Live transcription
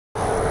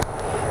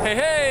Hey,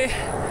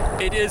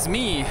 hey, it is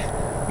me,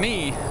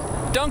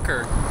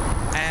 Dunker,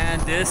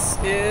 and this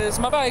is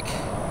my bike.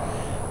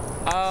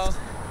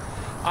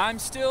 I'm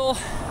still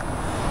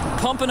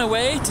pumping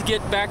away to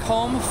get back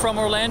home from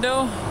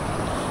Orlando,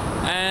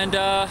 and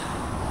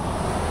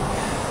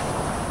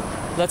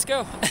let's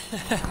go.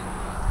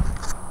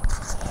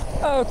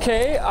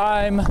 Okay,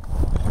 I'm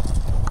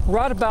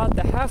right about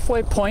the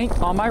halfway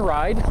point on my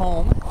ride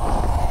home.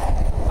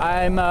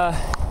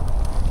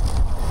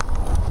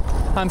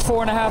 I'm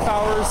 4.5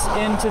 hours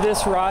into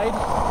this ride.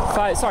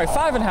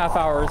 5.5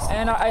 hours.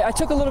 And I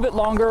took a little bit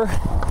longer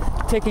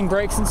taking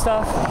breaks and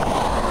stuff.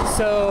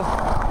 So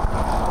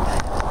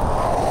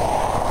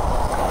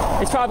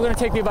it's probably going to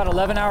take me about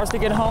 11 hours to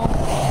get home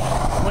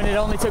when it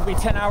only took me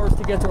 10 hours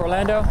to get to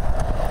Orlando.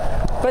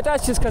 But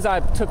that's just because I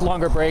took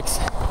longer breaks.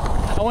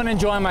 I want to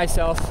enjoy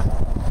myself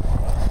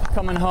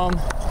coming home.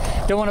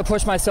 Don't want to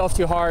push myself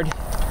too hard.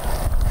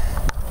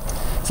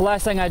 That's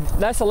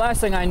the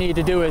last thing I need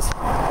to do is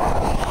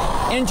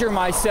injure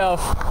myself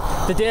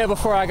the day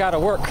before I gotta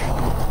work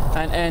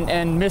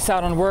and miss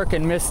out on work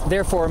and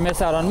therefore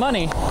miss out on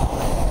money.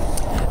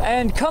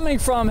 And coming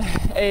from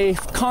a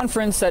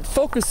conference that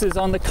focuses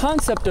on the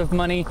concept of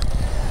money,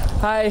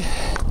 I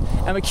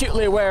am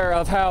acutely aware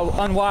of how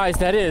unwise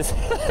that is.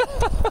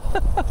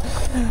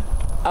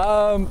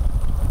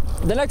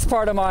 The next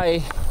part of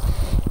my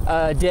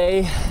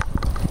day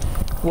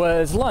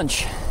was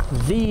lunch.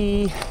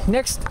 The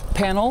next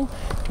panel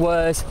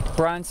was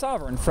Brian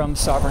Sovereign from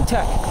Sovereign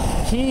Tech.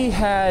 He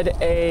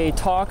had a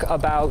talk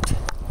about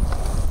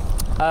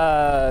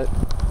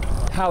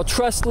how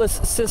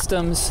trustless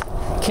systems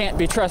can't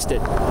be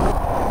trusted.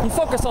 He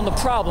focused on the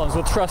problems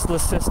with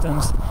trustless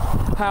systems,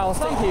 how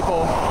some people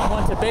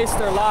want to base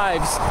their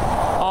lives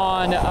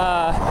on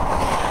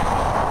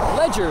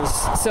ledgers,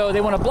 so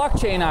they want to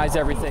blockchainize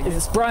everything.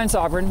 This Brian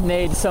Sovereign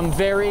made some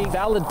very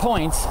valid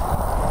points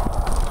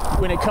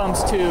when it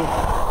comes to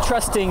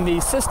trusting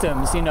these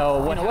systems. You know,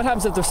 what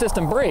happens if the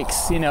system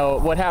breaks? You know,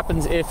 what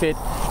happens if they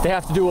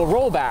have to do a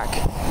rollback,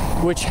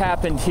 which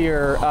happened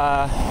here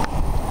a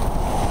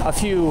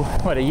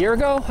year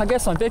ago, I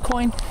guess, on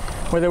Bitcoin,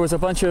 where there was a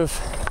bunch of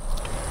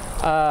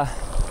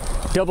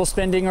double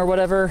spending or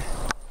whatever.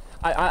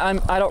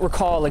 I don't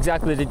recall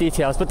exactly the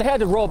details, but they had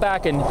to roll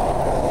back and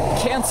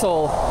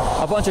cancel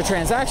a bunch of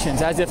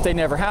transactions as if they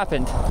never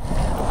happened.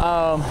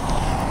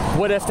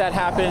 What if that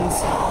happens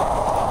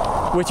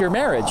with your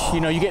marriage? You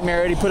know, you get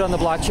married, you put it on the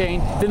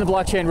blockchain, then the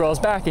blockchain rolls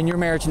back and your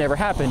marriage never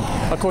happened,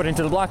 according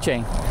to the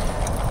blockchain.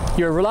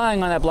 You're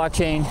relying on that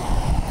blockchain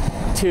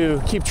to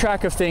keep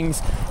track of things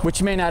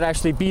which may not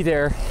actually be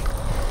there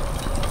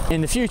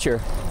in the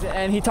future.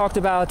 And he talked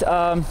about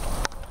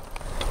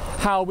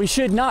how we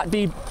should not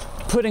be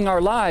putting our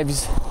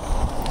lives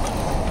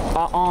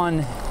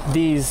on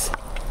these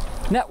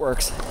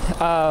networks.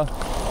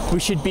 We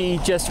should be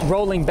just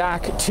rolling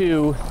back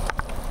to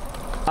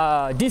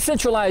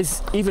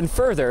decentralize even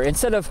further.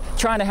 Instead of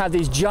trying to have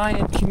these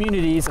giant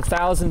communities of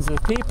thousands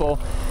of people,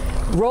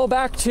 roll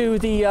back to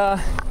the,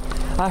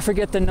 I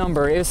forget the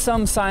number.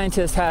 Some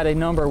scientist had a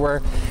number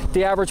where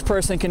the average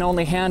person can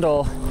only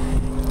handle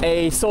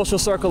a social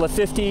circle of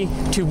 50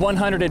 to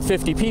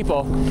 150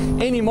 people.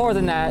 Any more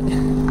than that,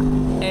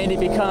 and it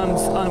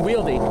becomes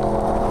unwieldy.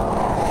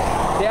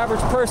 The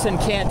average person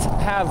can't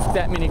have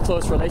that many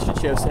close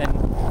relationships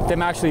and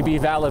them actually be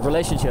valid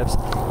relationships.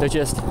 They're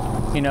just,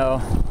 you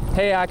know,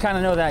 hey, I kind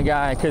of know that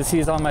guy because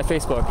he's on my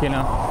Facebook, you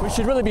know. We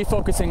should really be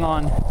focusing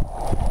on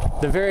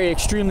the very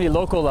extremely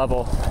local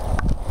level,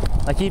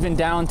 like even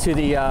down to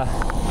the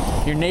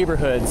your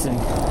neighborhoods, and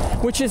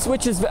which is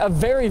a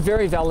very,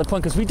 very valid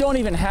point, because we don't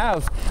even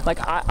have, like,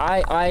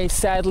 I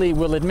sadly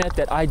will admit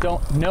that I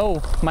don't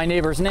know my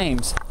neighbors'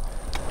 names.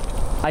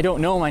 I don't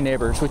know my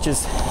neighbors, which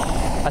is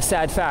a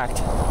sad fact.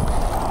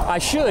 I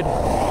should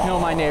know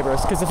my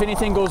neighbors, because if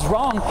anything goes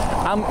wrong,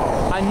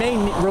 I may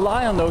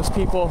rely on those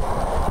people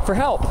for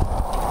help,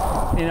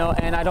 you know,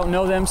 and I don't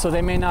know them, so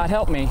they may not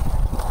help me.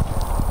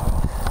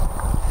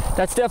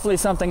 That's definitely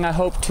something I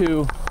hope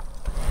to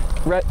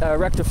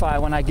rectify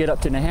when I get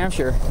up to New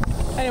Hampshire.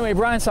 Anyway,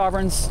 Brian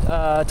Sovereign's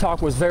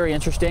talk was very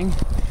interesting,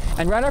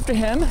 and right after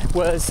him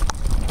was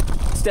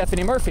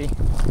Stephanie Murphy.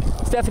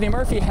 Stephanie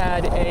Murphy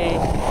had a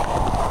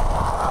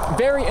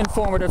very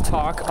informative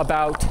talk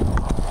about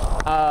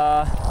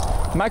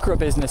micro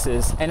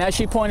businesses, and as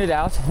she pointed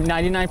out,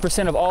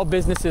 99% of all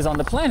businesses on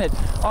the planet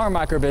are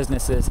micro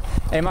businesses.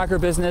 A micro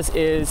business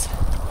is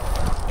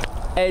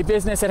a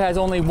business that has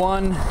only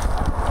 1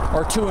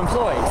 or 2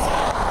 employees.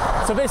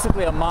 So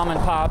basically a mom and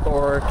pop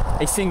or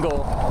a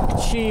single.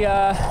 She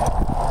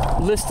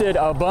listed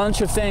a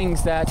bunch of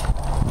things that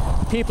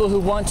people who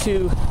want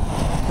to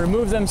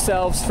remove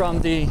themselves from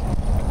the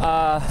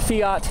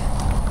fiat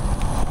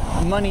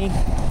money,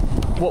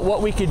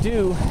 what we could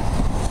do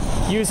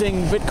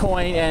using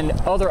Bitcoin and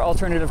other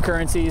alternative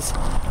currencies,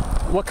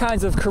 what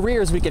kinds of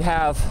careers we could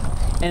have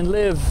and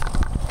live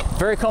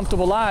very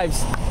comfortable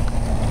lives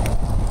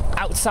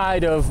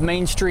outside of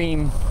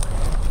mainstream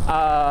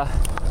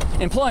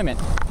employment.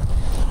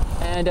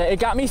 And it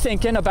got me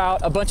thinking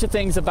about a bunch of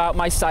things about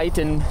my site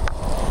and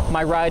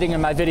my writing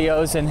and my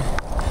videos, and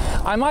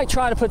I might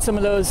try to put some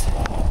of those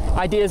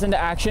ideas into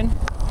action.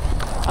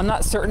 I'm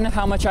not certain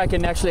how much I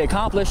can actually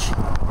accomplish,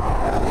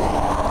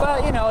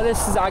 but you know,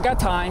 I got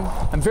time.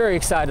 I'm very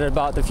excited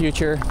about the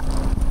future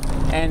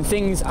and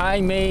things I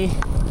may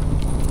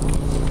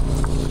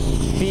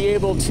be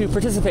able to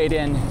participate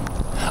in.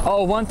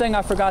 Oh, one thing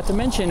I forgot to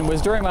mention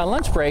was during my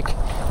lunch break,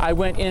 I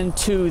went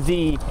into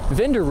the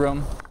vendor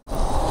room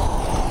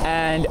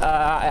and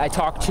I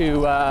talked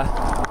to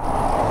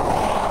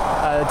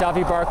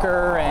Davy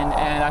Barker,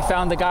 and I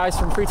found the guys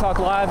from Free Talk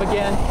Live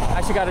again. I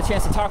actually got a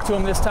chance to talk to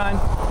them this time,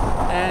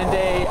 and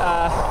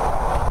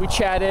we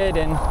chatted,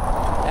 and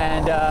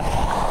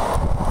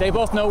they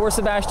both know where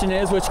Sebastian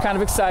is, which kind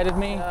of excited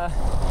me.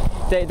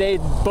 They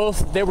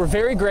were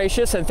very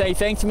gracious, and they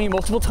thanked me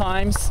multiple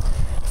times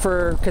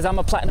because I'm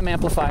a platinum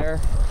amplifier,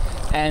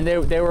 and they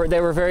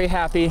were very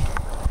happy.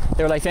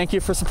 They were like, "Thank you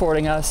for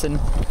supporting us," and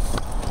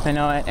you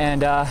know,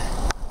 and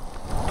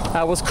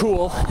that was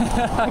cool.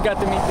 I got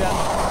to meet them.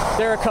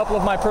 They're a couple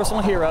of my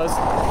personal heroes.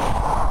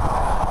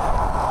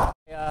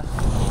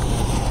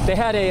 They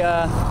had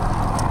a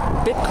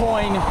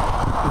Bitcoin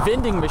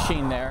vending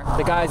machine there.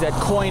 The guys at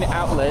Coin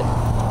Outlet.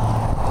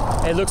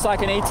 It looks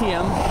like an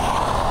ATM,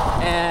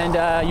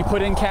 and you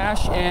put in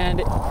cash,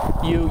 and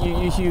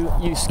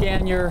you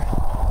scan your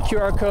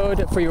QR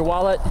code for your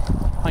wallet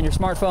on your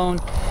smartphone,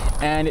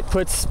 and it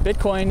puts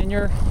Bitcoin in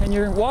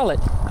your wallet,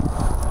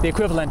 the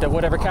equivalent of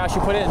whatever cash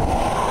you put in.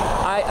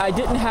 I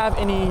didn't have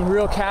any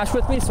real cash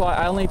with me, so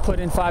I only put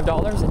in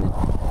 $5, and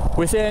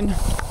within,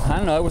 I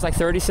don't know, it was like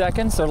 30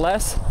 seconds or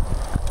less,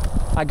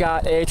 I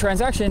got a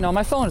transaction on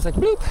my phone. It's like,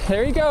 bloop,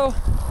 there you go.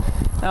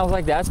 And I was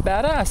like, that's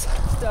badass.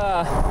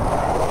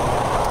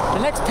 The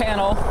next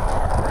panel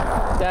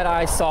that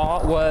I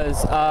saw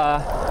was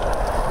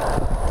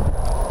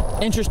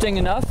interesting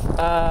enough.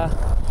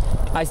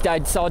 I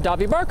saw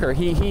Davy Barker.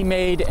 He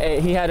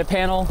had a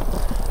panel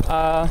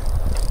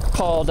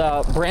called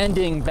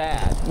Branding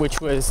Bad, which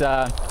was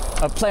a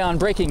play on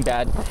Breaking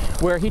Bad,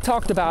 where he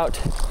talked about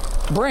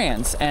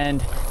brands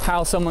and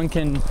how someone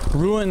can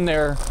ruin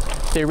their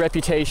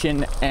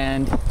reputation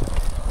and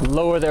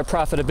lower their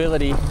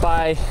profitability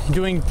by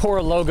doing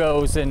poor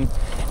logos, and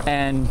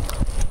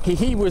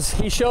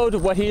he showed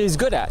what he is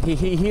good at.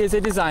 He is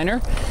a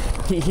designer.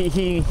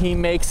 He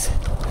makes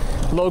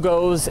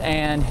logos,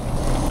 and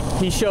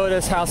he showed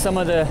us how some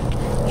of the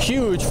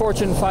huge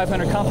Fortune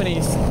 500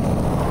 companies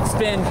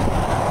spend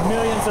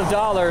millions of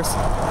dollars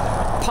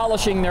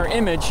polishing their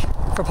image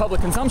for public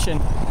consumption,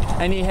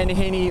 and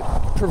he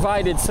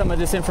provided some of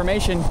this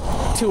information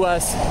to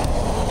us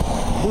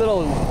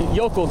little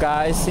yokel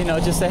guys, you know,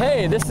 just say,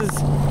 hey, this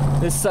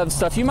is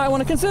stuff you might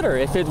want to consider.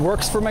 If it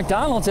works for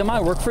McDonald's, it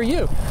might work for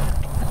you.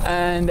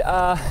 And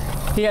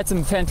he had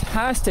some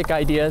fantastic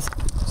ideas.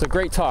 It's a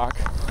great talk.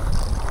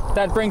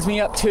 That brings me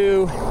up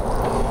to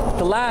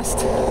the last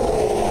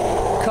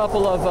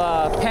couple of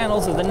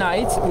panels of the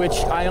night,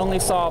 which I only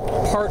saw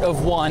part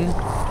of one.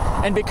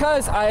 And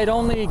because I had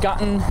only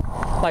gotten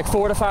like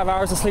 4 to 5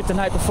 hours of sleep the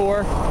night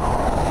before,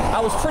 I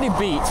was pretty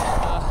beat.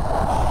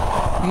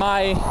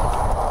 My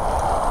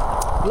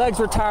legs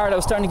were tired. I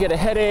was starting to get a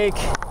headache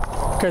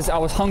because I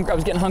was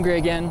getting hungry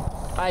again.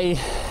 I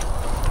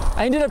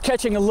ended up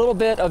catching a little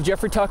bit of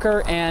Jeffrey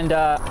Tucker and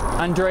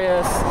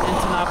Andreas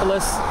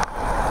Antonopoulos.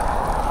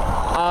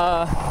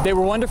 They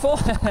were wonderful,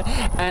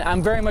 and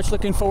I'm very much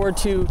looking forward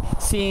to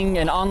seeing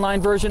an online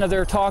version of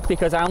their talk,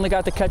 because I only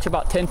got to catch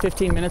about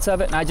 10-15 minutes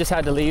of it, and I just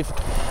had to leave.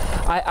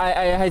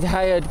 I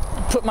had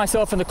put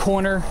myself in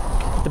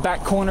the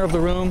back corner of the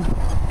room,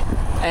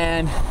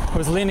 and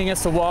was leaning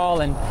against the wall,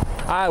 and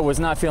I was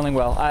not feeling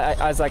well.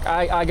 I was like,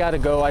 I gotta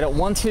go. I don't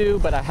want to,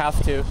 but I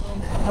have to.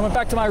 I went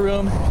back to my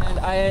room, and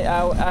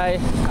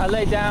I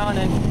laid down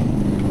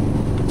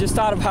and just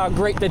thought of how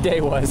great the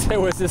day was.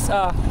 It was just,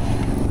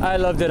 I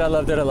loved it, I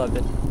loved it, I loved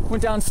it.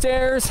 Went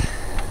downstairs,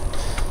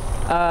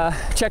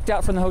 checked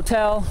out from the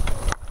hotel,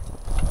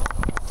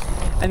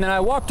 and then I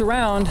walked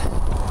around.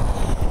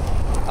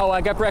 Oh,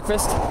 I got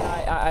breakfast.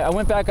 I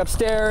went back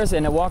upstairs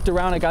and I walked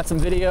around. I got some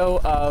video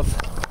of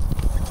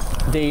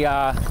the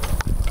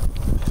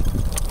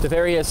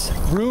various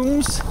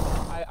rooms.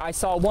 I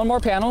saw one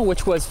more panel,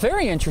 which was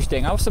very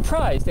interesting. I was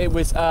surprised. It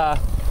was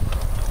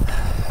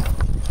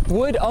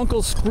would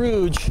Uncle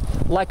Scrooge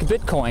like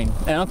Bitcoin?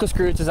 And Uncle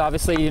Scrooge is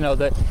obviously, you know,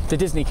 the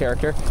Disney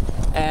character.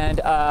 And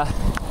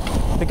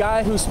the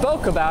guy who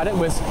spoke about it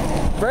was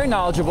very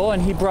knowledgeable,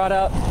 and he brought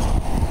up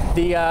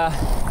the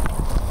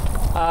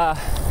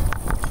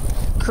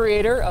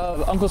creator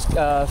of Uncle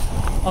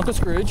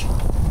Scrooge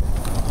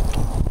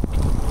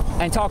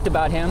and talked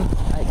about him.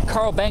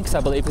 Carl Banks,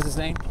 I believe, is his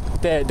name.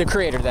 The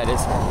creator, that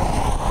is.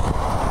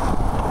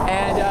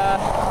 And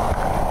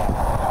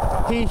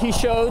he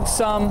showed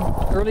some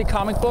early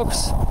comic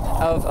books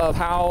of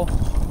how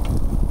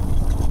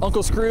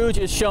Uncle Scrooge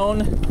is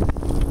shown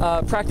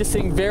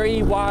practicing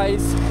very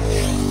wise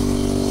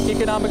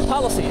economic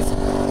policies.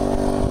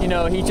 You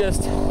know, he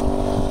just,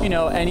 you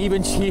know, and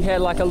even he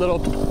had like a little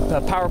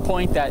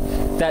PowerPoint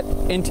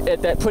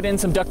that put in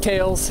some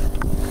DuckTales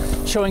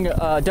showing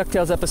a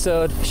DuckTales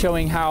episode,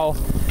 showing how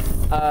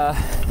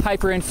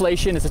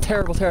hyperinflation is a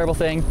terrible, terrible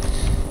thing,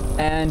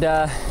 and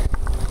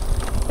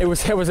it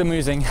was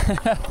amusing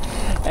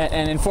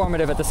and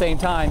informative at the same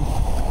time.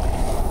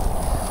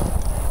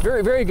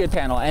 Very, very good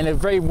panel, and a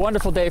very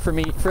wonderful day for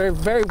me. For a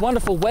very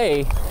wonderful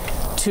way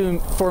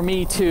for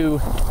me to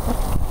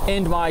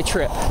end my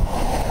trip.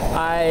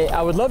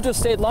 I would love to have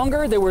stayed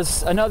longer. There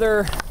was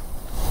another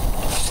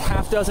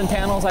half dozen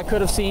panels I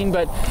could have seen,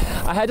 but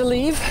I had to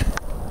leave,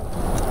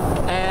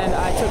 and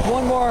I took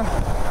one more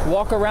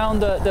walk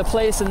around the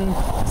place and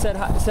said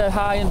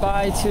hi and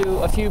bye to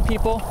a few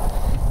people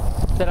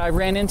that I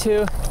ran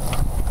into,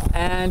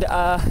 and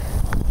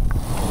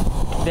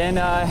then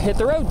hit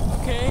the road.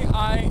 Okay,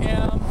 I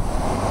am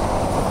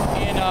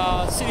in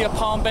city of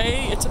Palm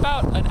Bay. It's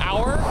about an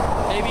hour,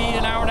 maybe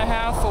an hour and a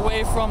half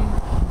away from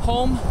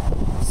home,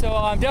 so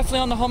I'm definitely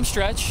on the home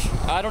stretch.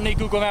 I don't need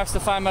Google Maps to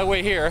find my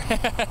way here.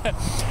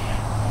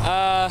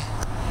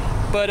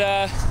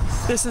 But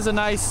this is a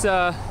nice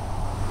kind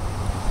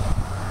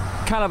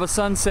of a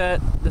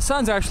sunset. The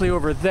sun's actually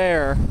over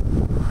there,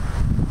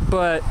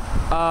 but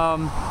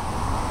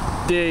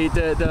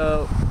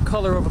the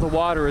color over the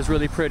water is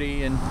really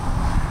pretty. And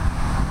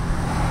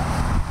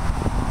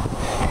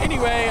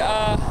anyway,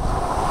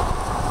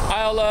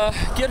 I'll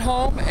get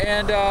home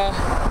and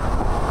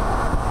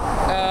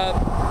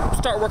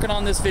start working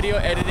on this video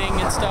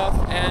editing and stuff.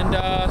 And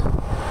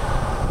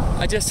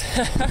I just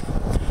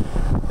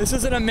this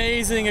is an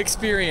amazing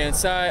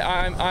experience.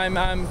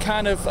 I'm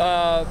kind of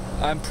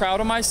I'm proud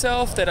of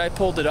myself that I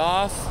pulled it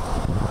off.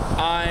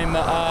 I'm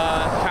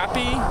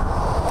happy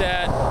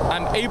that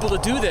I'm able to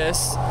do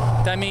this.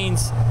 That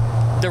means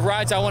the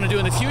rides I want to do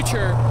in the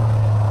future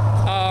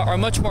are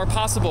much more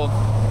possible,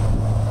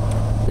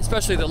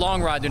 especially the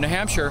long ride to New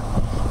Hampshire.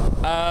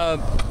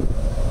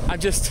 I'm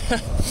just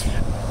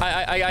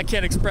I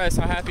can't express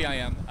how happy I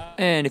am.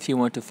 And if you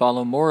want to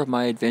follow more of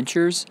my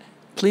adventures,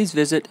 please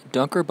visit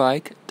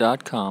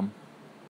dunkerbike.com.